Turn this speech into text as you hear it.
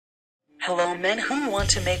Hello men who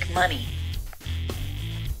want to make money.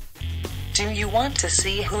 Do you want to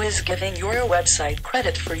see who is giving your website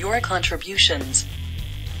credit for your contributions?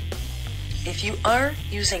 If you are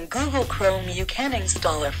using Google Chrome, you can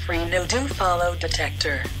install a free NoDoFollow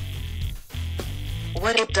detector.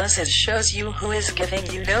 What it does is shows you who is giving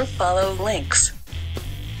you nofollow links.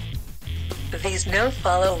 These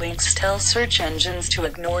nofollow links tell search engines to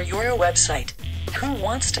ignore your website. Who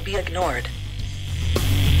wants to be ignored?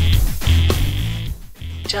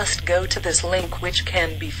 Just go to this link, which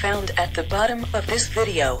can be found at the bottom of this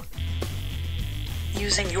video.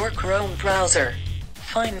 Using your Chrome browser,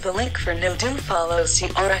 find the link for NoDoFollow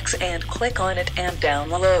CRX and click on it and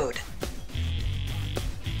download.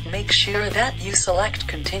 Make sure that you select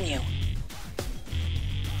Continue.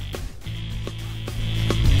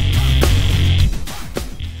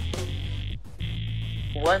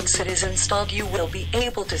 Once it is installed, you will be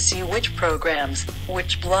able to see which programs,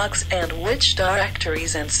 which blogs, and which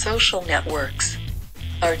directories and social networks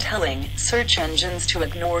are telling search engines to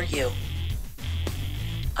ignore you.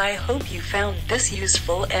 I hope you found this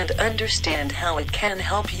useful and understand how it can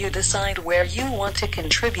help you decide where you want to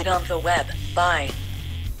contribute on the web. Bye.